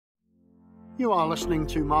You are listening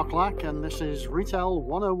to Mark Lack, and this is Retail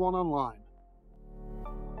 101 Online.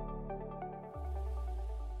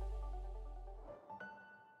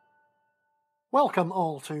 Welcome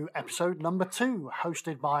all to episode number 2,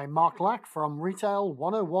 hosted by Mark Lack from Retail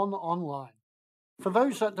 101 Online. For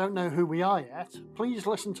those that don't know who we are yet, please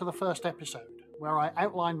listen to the first episode, where I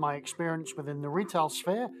outline my experience within the retail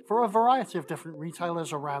sphere for a variety of different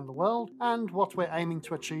retailers around the world and what we're aiming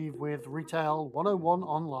to achieve with Retail 101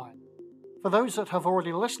 Online. For those that have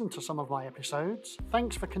already listened to some of my episodes,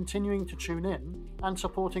 thanks for continuing to tune in and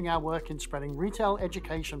supporting our work in spreading retail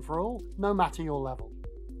education for all, no matter your level.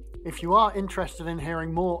 If you are interested in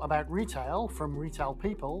hearing more about retail from retail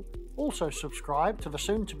people, also subscribe to the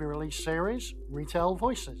soon-to-be-released series, Retail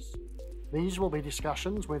Voices. These will be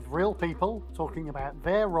discussions with real people talking about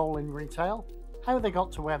their role in retail, how they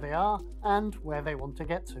got to where they are, and where they want to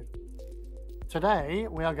get to. Today,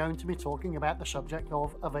 we are going to be talking about the subject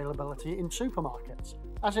of availability in supermarkets,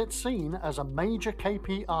 as it's seen as a major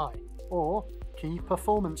KPI, or Key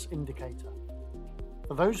Performance Indicator.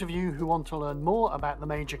 For those of you who want to learn more about the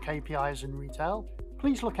major KPIs in retail,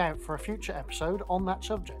 please look out for a future episode on that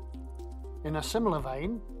subject. In a similar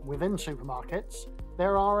vein, within supermarkets,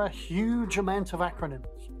 there are a huge amount of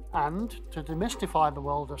acronyms, and to demystify the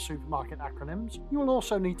world of supermarket acronyms, you will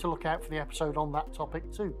also need to look out for the episode on that topic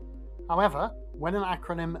too. However, when an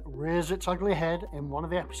acronym rears its ugly head in one of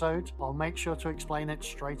the episodes, I'll make sure to explain it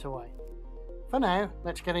straight away. For now,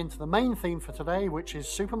 let's get into the main theme for today, which is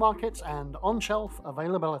supermarkets and on-shelf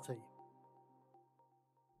availability.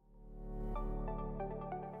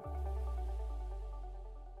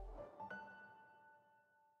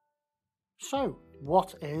 So,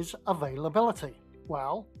 what is availability?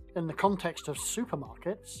 Well, in the context of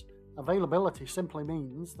supermarkets, availability simply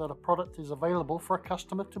means that a product is available for a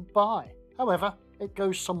customer to buy. However, it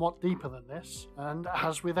goes somewhat deeper than this, and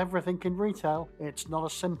as with everything in retail, it's not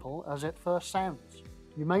as simple as it first sounds.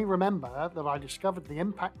 You may remember that I discovered the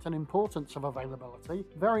impact and importance of availability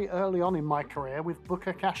very early on in my career with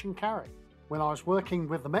Booker Cash and Carry. When I was working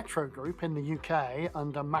with the Metro Group in the UK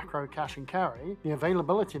under Macro Cash and Carry, the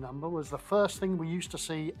availability number was the first thing we used to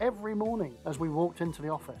see every morning as we walked into the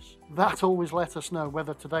office. That always let us know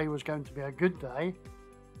whether today was going to be a good day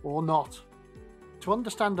or not. To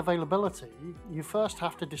understand availability, you first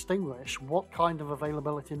have to distinguish what kind of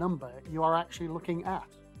availability number you are actually looking at.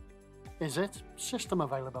 Is it system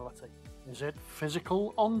availability? Is it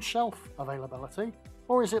physical on-shelf availability?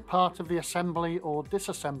 Or is it part of the assembly or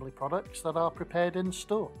disassembly products that are prepared in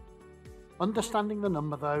store? Understanding the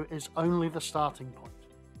number, though, is only the starting point.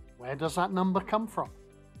 Where does that number come from?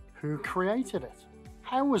 Who created it?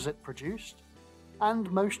 How was it produced?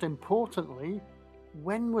 And most importantly,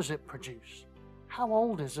 when was it produced? How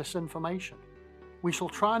old is this information? We shall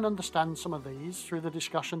try and understand some of these through the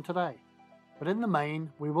discussion today, but in the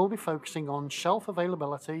main, we will be focusing on shelf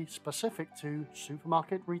availability specific to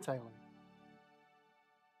supermarket retailing.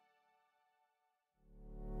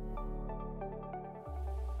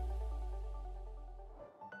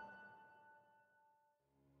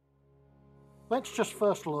 Let's just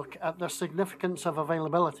first look at the significance of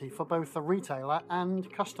availability for both the retailer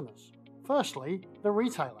and customers. Firstly, the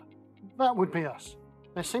retailer. That would be us.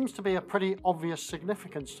 There seems to be a pretty obvious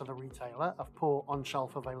significance to the retailer of poor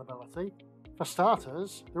on-shelf availability. For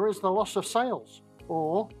starters, there is the loss of sales.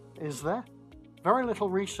 Or is there? Very little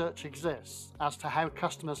research exists as to how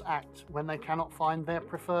customers act when they cannot find their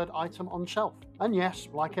preferred item on shelf. And yes,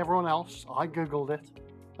 like everyone else, I googled it.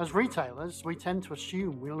 As retailers, we tend to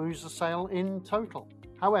assume we lose the sale in total.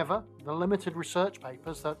 However, the limited research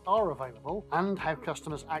papers that are available and how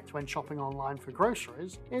customers act when shopping online for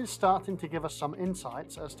groceries is starting to give us some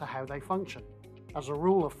insights as to how they function. As a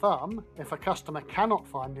rule of thumb, if a customer cannot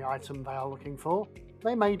find the item they are looking for,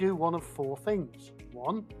 they may do one of 4 things.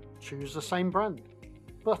 1. Choose the same brand,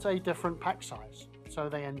 but a different pack size, so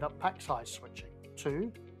they end up pack size switching.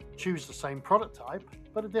 2. Choose the same product type,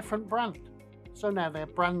 but a different brand, so now they're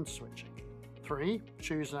brand switching. 3.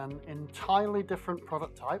 Choose an entirely different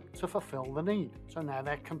product type to fulfill the need, so now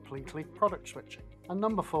they're completely product switching. And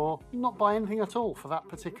number 4, not buy anything at all for that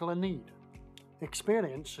particular need.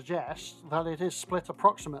 Experience suggests that it is split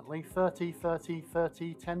approximately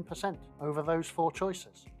 30-30-30-10% over those 4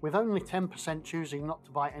 choices. With only 10% choosing not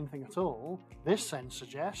to buy anything at all, this then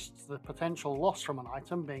suggests the potential loss from an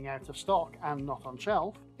item being out of stock and not on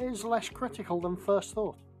shelf is less critical than first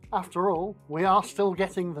thought. After all, we are still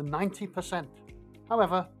getting the 90%.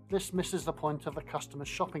 However, this misses the point of the customer's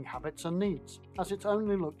shopping habits and needs, as it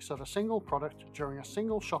only looks at a single product during a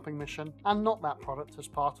single shopping mission and not that product as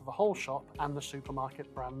part of the whole shop and the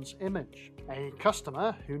supermarket brand's image. A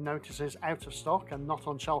customer who notices out of stock and not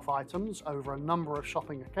on shelf items over a number of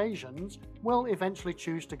shopping occasions will eventually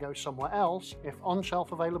choose to go somewhere else if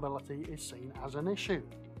on-shelf availability is seen as an issue.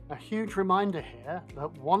 A huge reminder here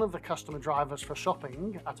that one of the customer drivers for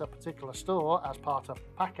shopping at a particular store as part of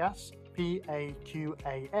PAQAS,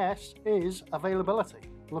 P-A-Q-A-S, is availability.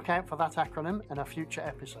 Look out for that acronym in a future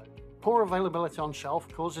episode. Poor availability on shelf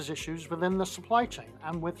causes issues within the supply chain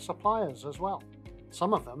and with suppliers as well.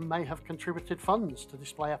 Some of them may have contributed funds to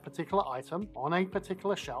display a particular item on a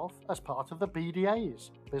particular shelf as part of the BDAs,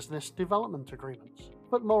 Business Development Agreements,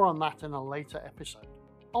 but more on that in a later episode.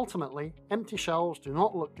 Ultimately, empty shelves do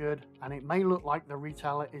not look good, and it may look like the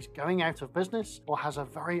retailer is going out of business or has a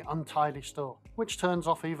very untidy store, which turns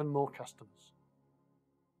off even more customers.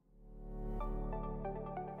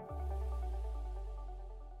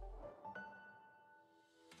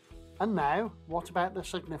 And now, what about the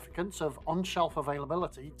significance of on-shelf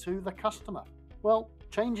availability to the customer? Well,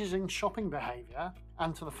 changes in shopping behaviour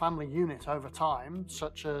and to the family unit over time,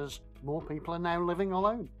 such as more people are now living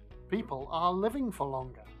alone. People are living for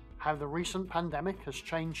longer. How the recent pandemic has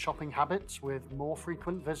changed shopping habits with more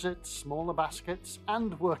frequent visits, smaller baskets,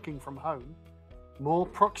 and working from home. More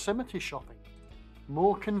proximity shopping.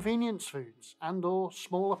 More convenience foods and/or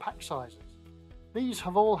smaller pack sizes. These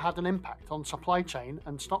have all had an impact on supply chain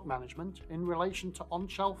and stock management in relation to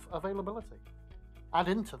on-shelf availability. Add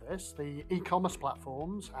into this the e-commerce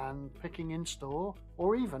platforms and picking in store,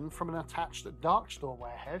 or even from an attached dark store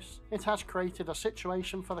warehouse, it has created a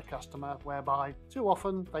situation for the customer whereby too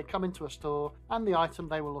often they come into a store and the item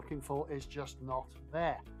they were looking for is just not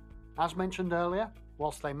there. As mentioned earlier,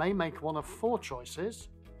 whilst they may make one of 4 choices,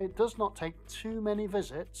 it does not take too many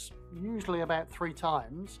visits, usually about 3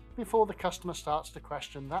 times, before the customer starts to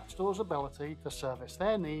question that store's ability to service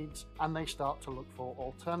their needs and they start to look for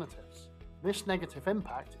alternatives. This negative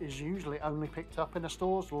impact is usually only picked up in a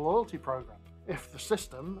store's loyalty program, if the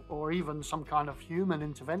system, or even some kind of human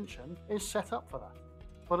intervention, is set up for that.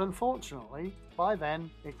 But unfortunately, by then,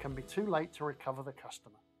 it can be too late to recover the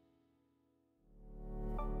customer.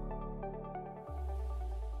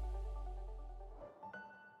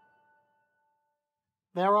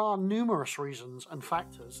 There are numerous reasons and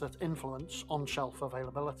factors that influence on-shelf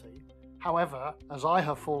availability. However, as I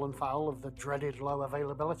have fallen foul of the dreaded low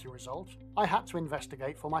availability result, I had to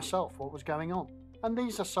investigate for myself what was going on. And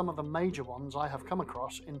these are some of the major ones I have come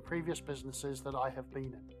across in previous businesses that I have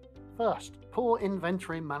been in. First, poor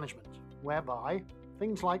inventory management, whereby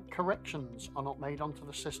things like corrections are not made onto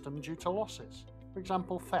the system due to losses, for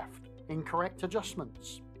example theft, incorrect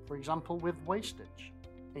adjustments, for example with wastage,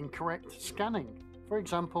 incorrect scanning, for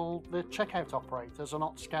example the checkout operators are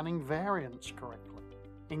not scanning variants correctly.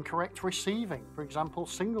 Incorrect receiving, for example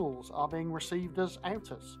singles are being received as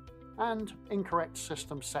outers, and incorrect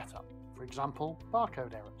system setup, for example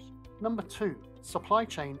barcode errors. Number 2, supply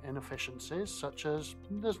chain inefficiencies such as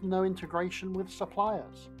there's no integration with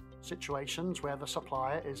suppliers, situations where the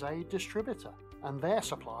supplier is a distributor and their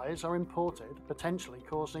supplies are imported, potentially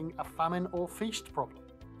causing a famine or feast problem.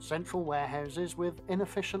 Central warehouses with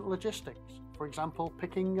inefficient logistics, for example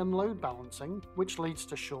picking and load balancing, which leads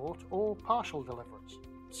to short or partial deliveries.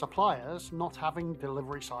 Suppliers not having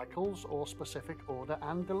delivery cycles or specific order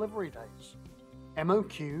and delivery days.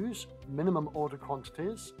 MOQs, minimum order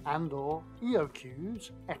quantities, and/or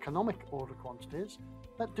EOQs, economic order quantities,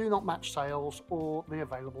 that do not match sales or the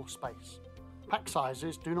available space. Pack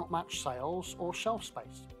sizes do not match sales or shelf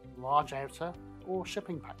space, large outer or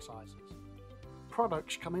shipping pack sizes.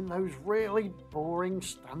 Products come in those really boring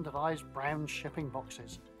standardized brown shipping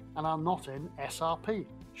boxes and are not in SRP,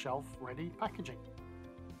 shelf-ready packaging.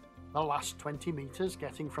 The last 20 metres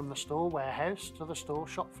getting from the store warehouse to the store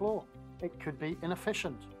shop floor. It could be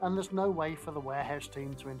inefficient, and there's no way for the warehouse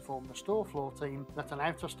team to inform the store floor team that an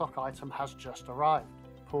out-of-stock item has just arrived.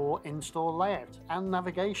 Poor in-store layout and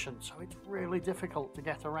navigation, so it's really difficult to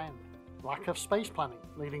get around. Lack of space planning,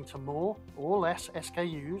 leading to more or less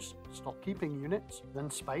SKUs, stock keeping units, than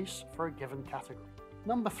space for a given category.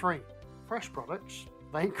 Number 3, fresh products.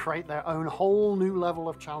 They create their own whole new level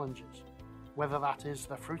of challenges, whether that is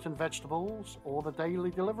the fruit and vegetables or the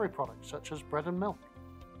daily delivery products such as bread and milk.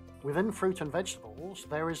 Within fruit and vegetables,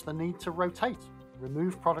 there is the need to rotate,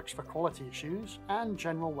 remove products for quality issues and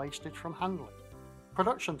general wastage from handling.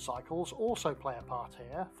 Production cycles also play a part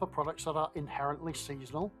here for products that are inherently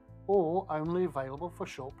seasonal or only available for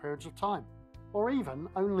short periods of time, or even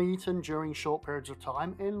only eaten during short periods of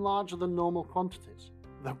time in larger than normal quantities.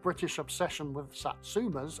 the British obsession with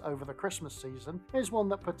satsumas over the Christmas season is one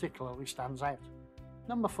that particularly stands out.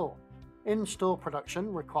 Number 4. In-store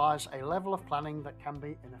production requires a level of planning that can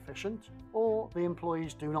be inefficient, or the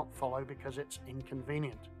employees do not follow because it's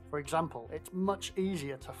inconvenient. For example, it's much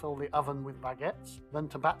easier to fill the oven with baguettes than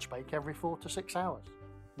to batch bake every 4 to 6 hours.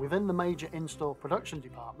 Within the major in-store production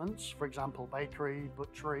departments, for example bakery,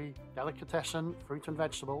 butchery, delicatessen, fruit and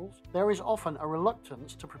vegetables, there is often a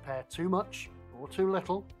reluctance to prepare too much or too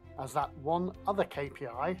little, as that one other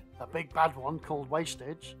KPI, the big bad one called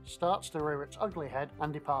wastage, starts to rear its ugly head,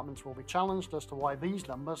 and departments will be challenged as to why these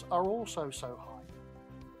numbers are also so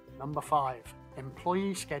high. Number 5.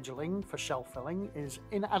 Employee scheduling for shelf filling is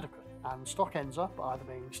inadequate, and stock ends up either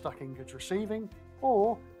being stuck in goods receiving,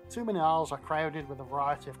 or too many aisles are crowded with a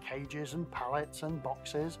variety of cages and pallets and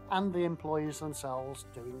boxes, and the employees themselves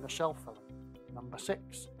doing the shelf filling. Number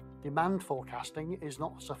 6. Demand forecasting is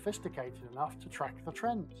not sophisticated enough to track the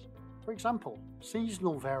trends. For example,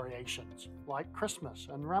 seasonal variations like Christmas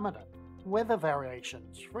and Ramadan. Weather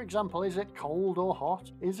variations, for example, is it cold or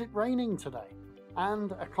hot? Is it raining today?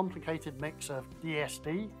 And a complicated mix of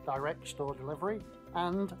DSD, direct store delivery,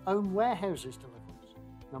 and own warehouses deliveries.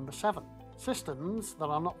 Number 7. Systems that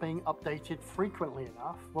are not being updated frequently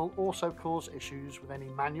enough will also cause issues with any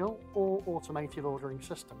manual or automated ordering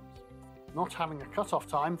systems. Not having a cut-off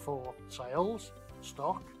time for sales,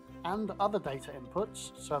 stock, and other data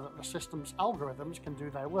inputs so that the system's algorithms can do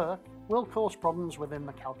their work will cause problems within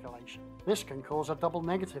the calculation. This can cause a double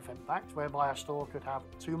negative impact whereby a store could have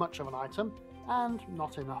too much of an item and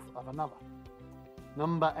not enough of another.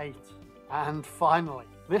 Number 8. And finally,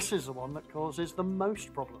 this is the one that causes the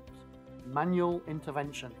most problems. Manual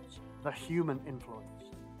interventions, the human influence.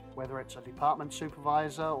 Whether it's a department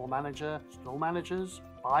supervisor or manager, store managers,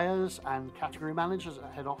 buyers and category managers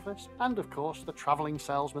at head office, and of course the travelling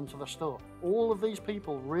salesman to the store. All of these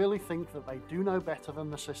people really think that they do know better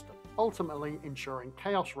than the system, ultimately ensuring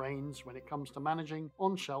chaos reigns when it comes to managing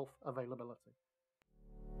on-shelf availability.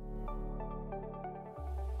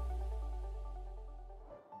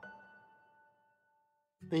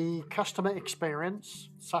 The customer experience,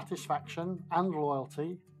 satisfaction, and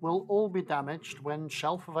loyalty will all be damaged when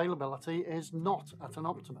shelf availability is not at an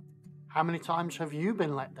optimum. How many times have you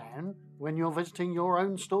been let down when you're visiting your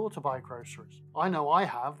own store to buy groceries? I know I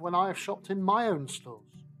have when I have shopped in my own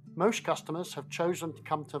stores. Most customers have chosen to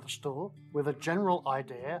come to the store with a general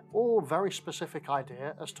idea or very specific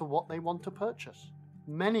idea as to what they want to purchase.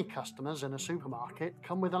 Many customers in a supermarket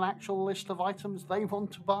come with an actual list of items they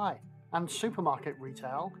want to buy. And supermarket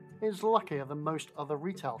retail is luckier than most other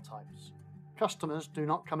retail types. Customers do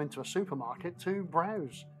not come into a supermarket to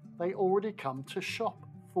browse. They already come to shop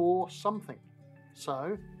for something.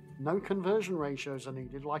 So, no conversion ratios are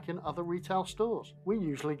needed like in other retail stores. We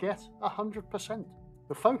usually get 100%.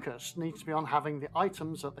 The focus needs to be on having the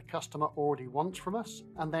items that the customer already wants from us,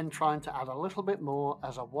 and then trying to add a little bit more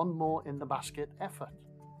as a one more in the basket effort.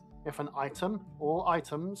 If an item or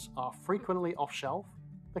items are frequently off shelf,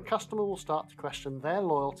 the customer will start to question their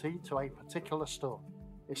loyalty to a particular store,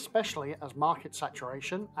 especially as market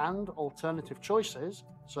saturation and alternative choices,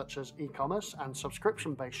 such as e-commerce and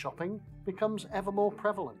subscription-based shopping, becomes ever more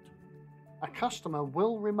prevalent. A customer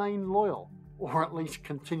will remain loyal, or at least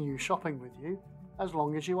continue shopping with you, as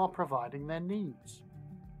long as you are providing their needs.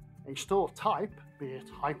 A store type, be it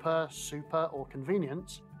hyper, super, or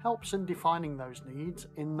convenience, helps in defining those needs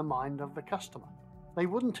in the mind of the customer. They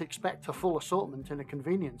wouldn't expect a full assortment in a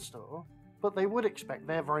convenience store, but they would expect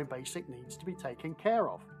their very basic needs to be taken care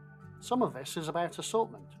of. Some of this is about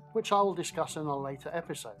assortment, which I will discuss in a later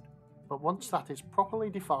episode, but once that is properly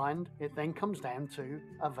defined, it then comes down to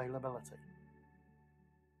availability.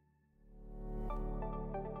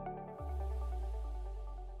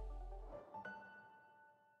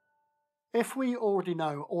 If we already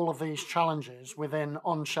know all of these challenges within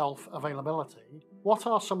on-shelf availability, what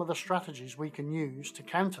are some of the strategies we can use to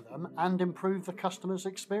counter them and improve the customer's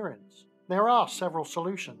experience? There are several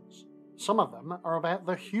solutions. Some of them are about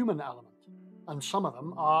the human element, and some of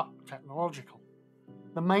them are technological.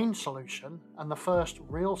 The main solution, and the first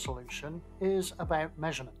real solution, is about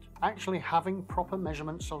measurement, actually having proper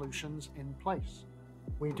measurement solutions in place.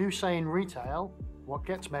 We do say in retail, what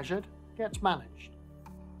gets measured gets managed.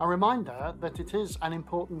 A reminder that it is an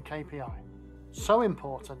important KPI. So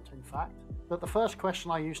important, in fact, that the first question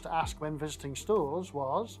I used to ask when visiting stores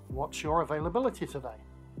was, "What's your availability today?"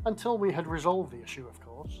 Until we had resolved the issue, of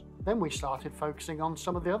course. Then we started focusing on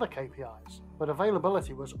some of the other KPIs, but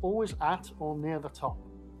availability was always at or near the top.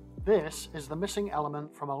 This is the missing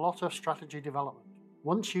element from a lot of strategy development.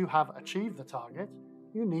 Once you have achieved the target,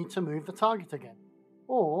 you need to move the target again,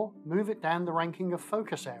 or move it down the ranking of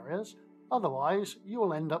focus areas, otherwise you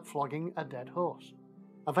will end up flogging a dead horse.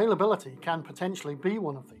 Availability can potentially be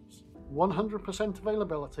one of these. 100%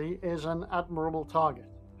 availability is an admirable target.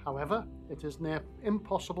 However, it is near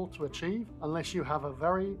impossible to achieve unless you have a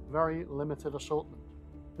very, very limited assortment.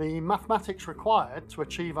 The mathematics required to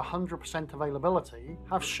achieve 100% availability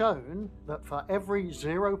have shown that for every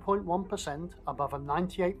 0.1% above a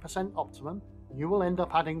 98% optimum, you will end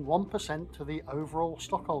up adding 1% to the overall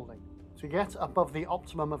stock holding. To get above the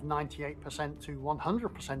optimum of 98% to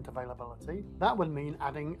 100% availability, that would mean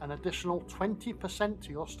adding an additional 20% to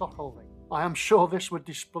your stock holding. I am sure this would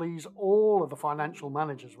displease all of the financial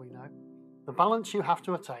managers we know. The balance you have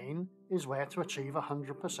to attain is where to achieve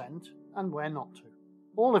 100% and where not to.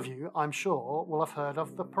 All of you, I'm sure, will have heard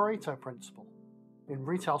of the Pareto principle. In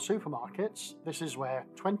retail supermarkets, this is where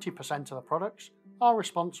 20% of the products are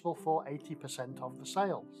responsible for 80% of the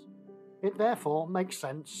sales. It therefore makes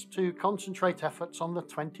sense to concentrate efforts on the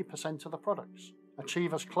 20% of the products,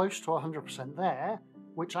 achieve as close to 100% there,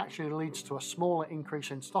 which actually leads to a smaller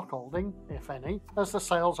increase in stock holding, if any, as the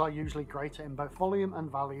sales are usually greater in both volume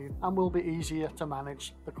and value and will be easier to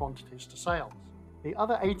manage the quantities to sales. The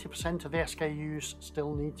other 80% of the SKUs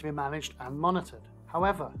still need to be managed and monitored.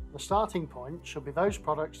 However, the starting point should be those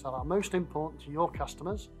products that are most important to your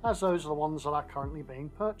customers, as those are the ones that are currently being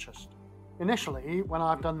purchased. Initially, when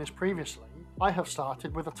I've done this previously, I have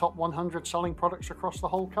started with the top 100 selling products across the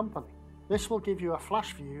whole company. This will give you a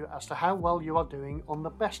flash view as to how well you are doing on the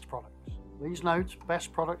best products. Please note,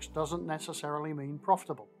 best products doesn't necessarily mean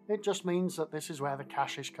profitable. It just means that this is where the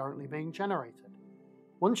cash is currently being generated.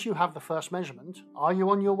 Once you have the first measurement, are you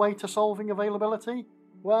on your way to solving availability?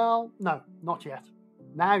 Well, no, not yet.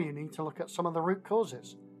 Now you need to look at some of the root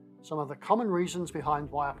causes, some of the common reasons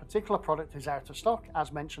behind why a particular product is out of stock,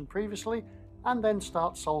 as mentioned previously, and then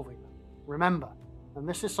start solving them. Remember, and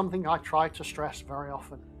this is something I try to stress very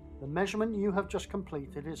often, the measurement you have just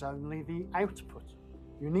completed is only the output.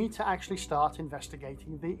 You need to actually start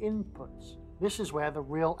investigating the inputs. This is where the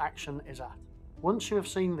real action is at. Once you have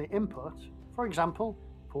seen the input, for example,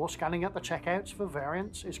 poor scanning at the checkouts for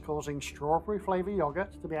variants is causing strawberry flavour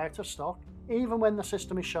yogurt to be out of stock, even when the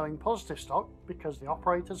system is showing positive stock because the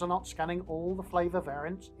operators are not scanning all the flavour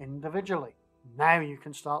variants individually. Now you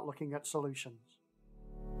can start looking at solutions.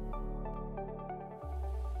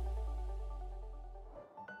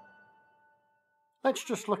 Let's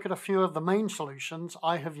just look at a few of the main solutions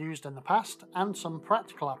I have used in the past and some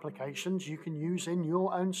practical applications you can use in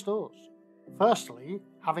your own stores. Firstly,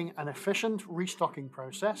 having an efficient restocking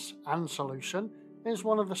process and solution is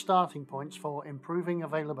one of the starting points for improving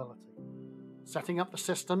availability. Setting up the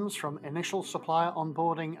systems from initial supplier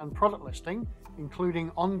onboarding and product listing,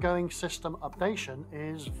 including ongoing system updation,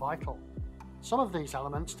 is vital. Some of these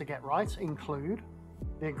elements to get right include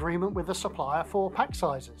the agreement with the supplier for pack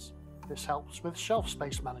sizes. This helps with shelf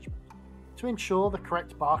space management. To ensure the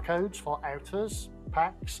correct barcodes for outers,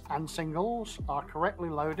 packs and singles are correctly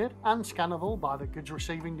loaded and scannable by the goods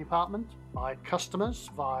receiving department, by customers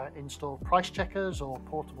via in-store price checkers or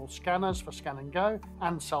portable scanners for scan and go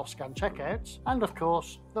and self-scan checkouts, and of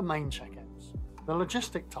course the main checkouts. The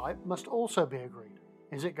logistic type must also be agreed.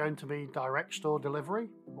 Is it going to be direct store delivery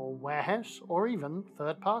or warehouse or even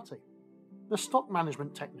third party? The stock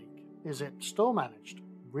management technique. Is it store managed,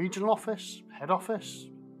 regional office, head office,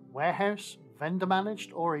 warehouse, vendor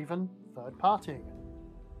managed, or even third party again?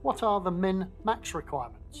 What are the min-max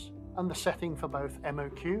requirements and the setting for both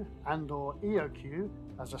MOQ and or EOQ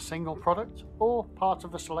as a single product or part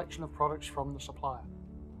of the selection of products from the supplier?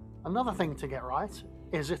 Another thing to get right,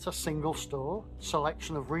 is it a single store,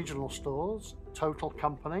 selection of regional stores, total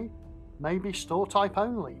company, maybe store type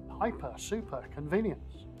only, hyper, super,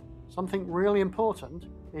 convenience? Something really important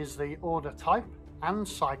is the order type and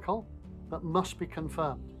cycle that must be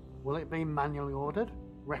confirmed. Will it be manually ordered,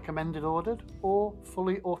 recommended ordered, or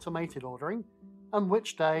fully automated ordering? And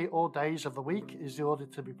which day or days of the week is the order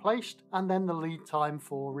to be placed, and then the lead time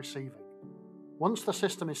for receiving. Once the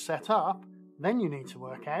system is set up, then you need to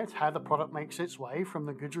work out how the product makes its way from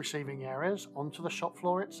the goods receiving areas onto the shop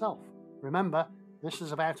floor itself. Remember, this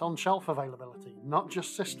is about on-shelf availability, not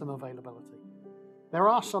just system availability. There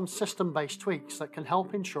are some system-based tweaks that can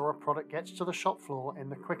help ensure a product gets to the shop floor in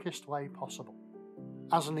the quickest way possible.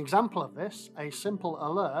 As an example of this, a simple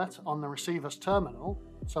alert on the receiver's terminal,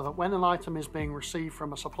 so that when an item is being received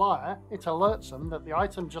from a supplier, it alerts them that the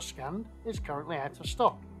item just scanned is currently out of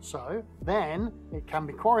stock. So then it can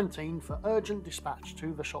be quarantined for urgent dispatch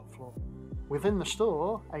to the shop floor. Within the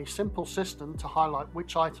store, a simple system to highlight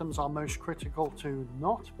which items are most critical to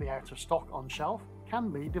not be out of stock on shelf can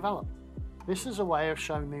be developed. This is a way of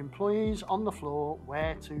showing the employees on the floor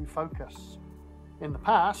where to focus. In the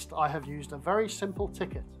past, I have used a very simple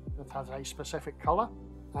ticket that has a specific colour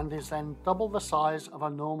and is then double the size of a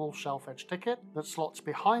normal shelf edge ticket that slots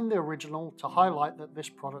behind the original to highlight that this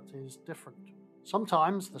product is different.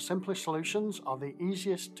 Sometimes the simplest solutions are the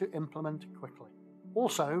easiest to implement quickly.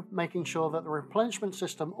 Also, making sure that the replenishment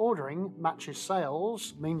system ordering matches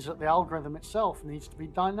sales means that the algorithm itself needs to be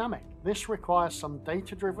dynamic. This requires some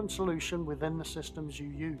data-driven solution within the systems you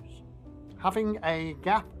use. Having a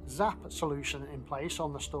gap-zap solution in place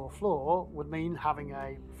on the store floor would mean having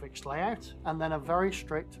a fixed layout and then a very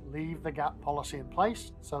strict leave the gap policy in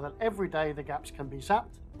place so that every day the gaps can be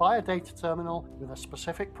zapped by a data terminal with a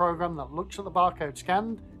specific program that looks at the barcode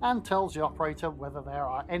scanned and tells the operator whether there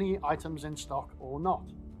are any items in stock or not.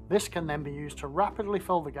 This can then be used to rapidly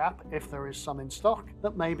fill the gap if there is some in stock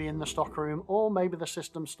that may be in the stock room, or maybe the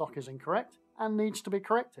system stock is incorrect and needs to be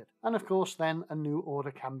corrected. And of course then a new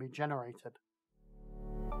order can be generated.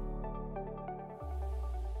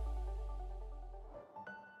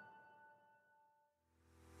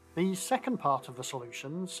 The second part of the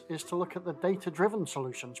solutions is to look at the data-driven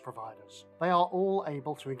solutions providers. They are all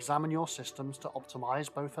able to examine your systems to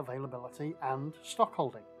optimize both availability and stock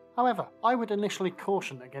holding. However, I would initially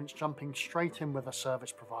caution against jumping straight in with a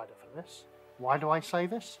service provider for this. Why do I say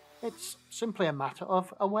this? It's simply a matter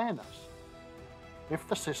of awareness. If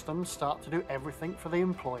the systems start to do everything for the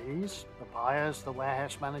employees, the buyers, the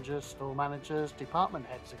warehouse managers, store managers, department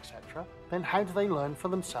heads, etc., then how do they learn for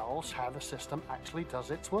themselves how the system actually does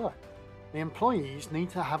its work? The employees need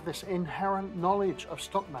to have this inherent knowledge of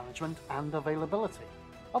stock management and availability.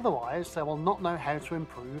 Otherwise, they will not know how to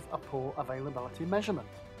improve a poor availability measurement.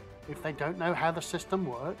 If they don't know how the system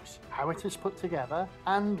works, how it is put together,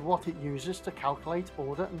 and what it uses to calculate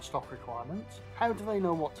order and stock requirements, how do they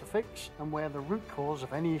know what to fix and where the root cause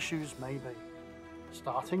of any issues may be?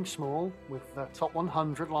 Starting small with the top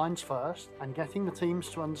 100 lines first and getting the teams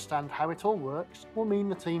to understand how it all works will mean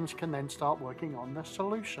the teams can then start working on the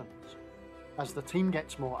solutions. As the team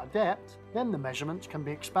gets more adept, then the measurements can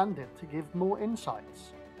be expanded to give more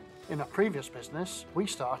insights. In a previous business, we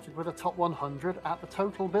started with a top 100 at the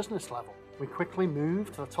total business level. We quickly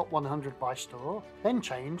moved to the top 100 by store, then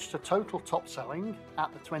changed to total top selling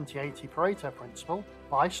at the 20/80 Pareto principle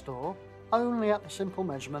by store, only at the simple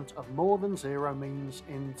measurement of more than zero means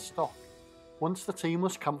in stock. Once the team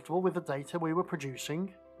was comfortable with the data we were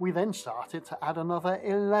producing, we then started to add another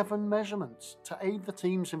 11 measurements to aid the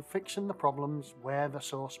teams in fixing the problems where the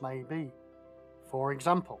source may be. For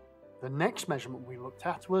example, the next measurement we looked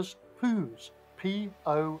at was POOS,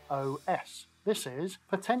 P-O-O-S. This is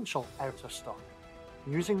potential out of stock.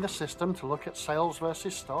 Using the system to look at sales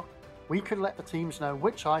versus stock, we could let the teams know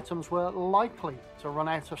which items were likely to run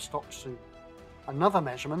out of stock soon. Another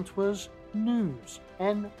measurement was NOOS,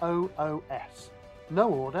 N-O-O-S. No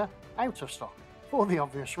order, out of stock, for the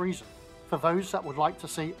obvious reason. For those that would like to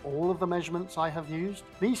see all of the measurements I have used,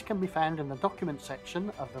 these can be found in the document section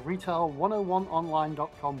of the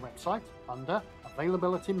retail101online.com website under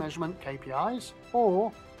Availability Measurement KPIs,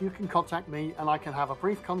 or you can contact me and I can have a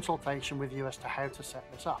brief consultation with you as to how to set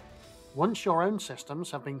this up. Once your own systems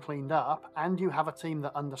have been cleaned up and you have a team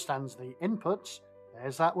that understands the inputs,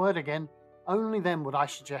 there's that word again, only then would I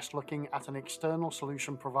suggest looking at an external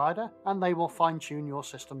solution provider and they will fine-tune your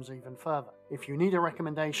systems even further. If you need a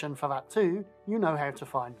recommendation for that too, you know how to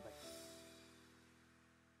find me.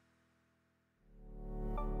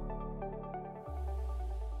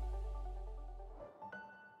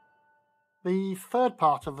 The third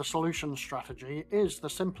part of the solution strategy is the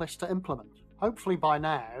simplest to implement. Hopefully by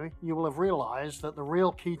now you will have realised that the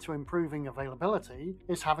real key to improving availability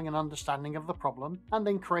is having an understanding of the problem and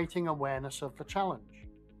then creating awareness of the challenge.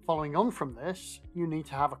 Following on from this, you need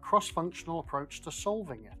to have a cross-functional approach to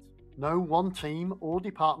solving it. No one team or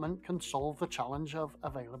department can solve the challenge of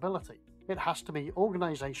availability. It has to be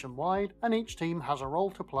organisation-wide and each team has a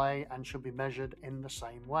role to play and should be measured in the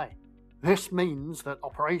same way. This means that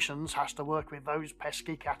operations has to work with those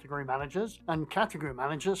pesky category managers, and category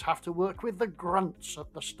managers have to work with the grunts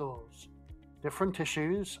at the stores. Different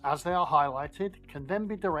issues, as they are highlighted, can then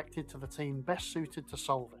be directed to the team best suited to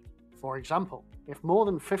solve it. For example, if more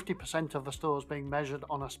than 50% of the stores being measured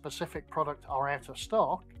on a specific product are out of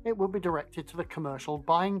stock, it will be directed to the commercial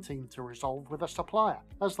buying team to resolve with a supplier,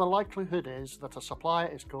 as the likelihood is that a supplier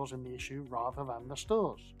is causing the issue rather than the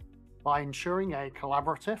stores. By ensuring a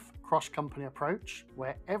collaborative, cross-company approach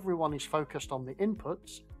where everyone is focused on the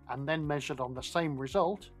inputs and then measured on the same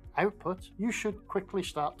result, output, you should quickly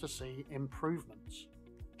start to see improvements.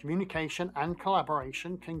 Communication and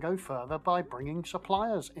collaboration can go further by bringing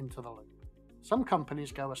suppliers into the loop. Some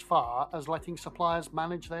companies go as far as letting suppliers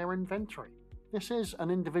manage their inventory. This is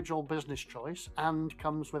an individual business choice and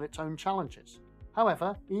comes with its own challenges.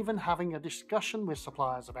 However, even having a discussion with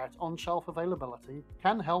suppliers about on-shelf availability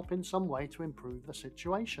can help in some way to improve the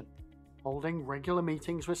situation. Holding regular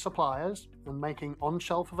meetings with suppliers and making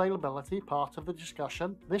on-shelf availability part of the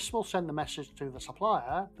discussion, this will send the message to the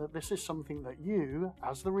supplier that this is something that you,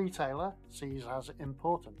 as the retailer, sees as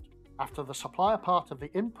important. After the supplier part of the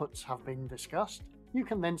inputs have been discussed, you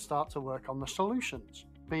can then start to work on the solutions,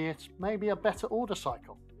 be it maybe a better order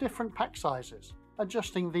cycle, different pack sizes,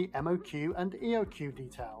 adjusting the MOQ and EOQ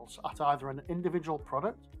details at either an individual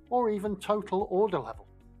product or even total order level,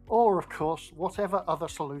 or of course whatever other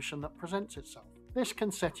solution that presents itself. This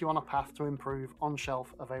can set you on a path to improve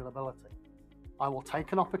on-shelf availability. I will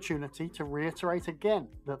take an opportunity to reiterate again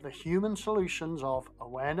that the human solutions of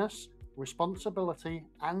awareness, responsibility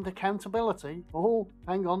and accountability,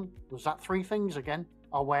 hang on, was that 3 things again,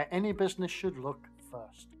 are where any business should look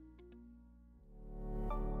first.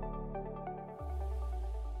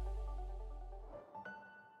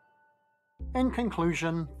 In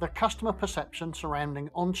conclusion, the customer perception surrounding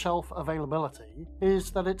on-shelf availability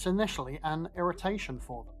is that it's initially an irritation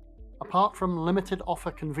for them. Apart from limited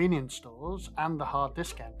offer convenience stores and the hard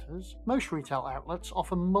discounters, most retail outlets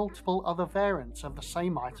offer multiple other variants of the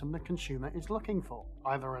same item the consumer is looking for,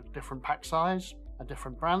 either a different pack size, a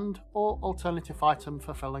different brand, or alternative item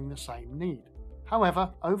fulfilling the same need.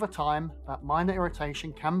 However, over time, that minor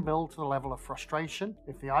irritation can build to the level of frustration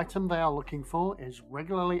if the item they are looking for is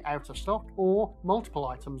regularly out of stock or multiple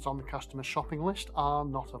items on the customer's shopping list are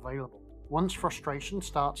not available. Once frustration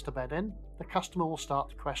starts to bed in, the customer will start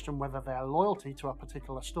to question whether their loyalty to a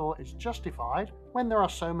particular store is justified when there are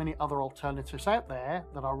so many other alternatives out there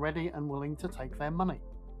that are ready and willing to take their money.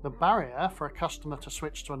 The barrier for a customer to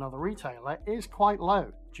switch to another retailer is quite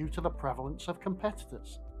low due to the prevalence of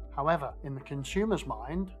competitors. However, in the consumer's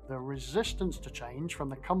mind, the resistance to change from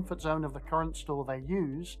the comfort zone of the current store they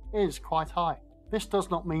use is quite high. This does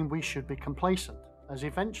not mean we should be complacent, as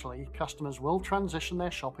eventually customers will transition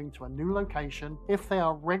their shopping to a new location if they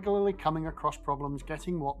are regularly coming across problems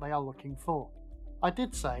getting what they are looking for. I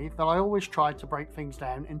did say that I always tried to break things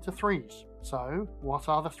down into 3s. So, what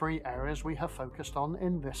are the 3 areas we have focused on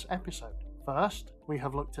in this episode? First, we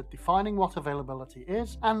have looked at defining what availability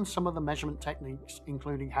is and some of the measurement techniques,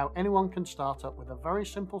 including how anyone can start up with a very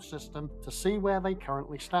simple system to see where they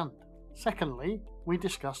currently stand. Secondly, we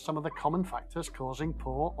discussed some of the common factors causing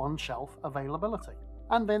poor on-shelf availability.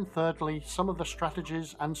 And then thirdly, some of the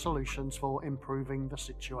strategies and solutions for improving the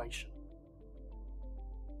situation.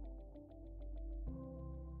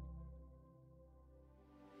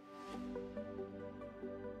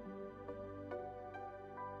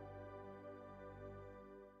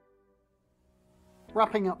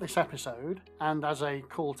 Wrapping up this episode, and as a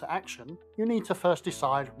call to action, you need to first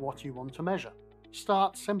decide what you want to measure.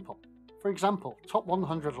 Start simple. For example, top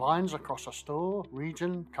 100 lines across a store,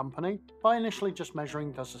 region, company, by initially just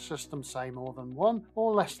measuring does the system say more than 1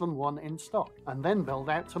 or less than 1 in stock, and then build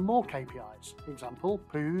out to more KPIs, example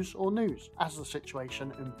POOS or NOOS, as the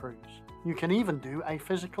situation improves. You can even do a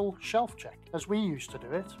physical shelf check, as we used to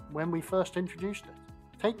do it when we first introduced it.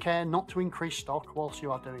 Take care not to increase stock whilst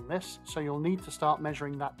you are doing this, so you'll need to start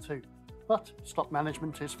measuring that too. But stock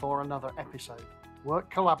management is for another episode.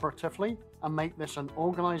 Work collaboratively and make this an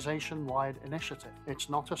organisation-wide initiative. It's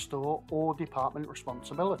not a store or department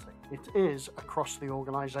responsibility. It is across the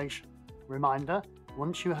organisation. Reminder,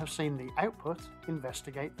 once you have seen the output,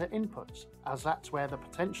 investigate the inputs, as that's where the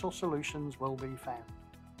potential solutions will be found.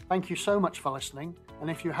 Thank you so much for listening,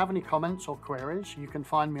 and if you have any comments or queries, you can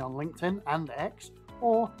find me on LinkedIn and X,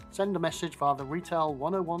 or send a message via the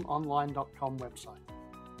retail101online.com website.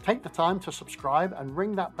 Take the time to subscribe and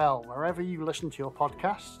ring that bell wherever you listen to your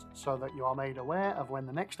podcasts so that you are made aware of when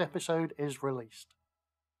the next episode is released.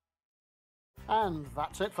 And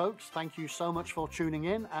that's it, folks. Thank you so much for tuning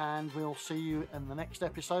in, and we'll see you in the next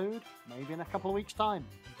episode, maybe in a couple of weeks' time.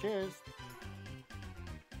 Cheers!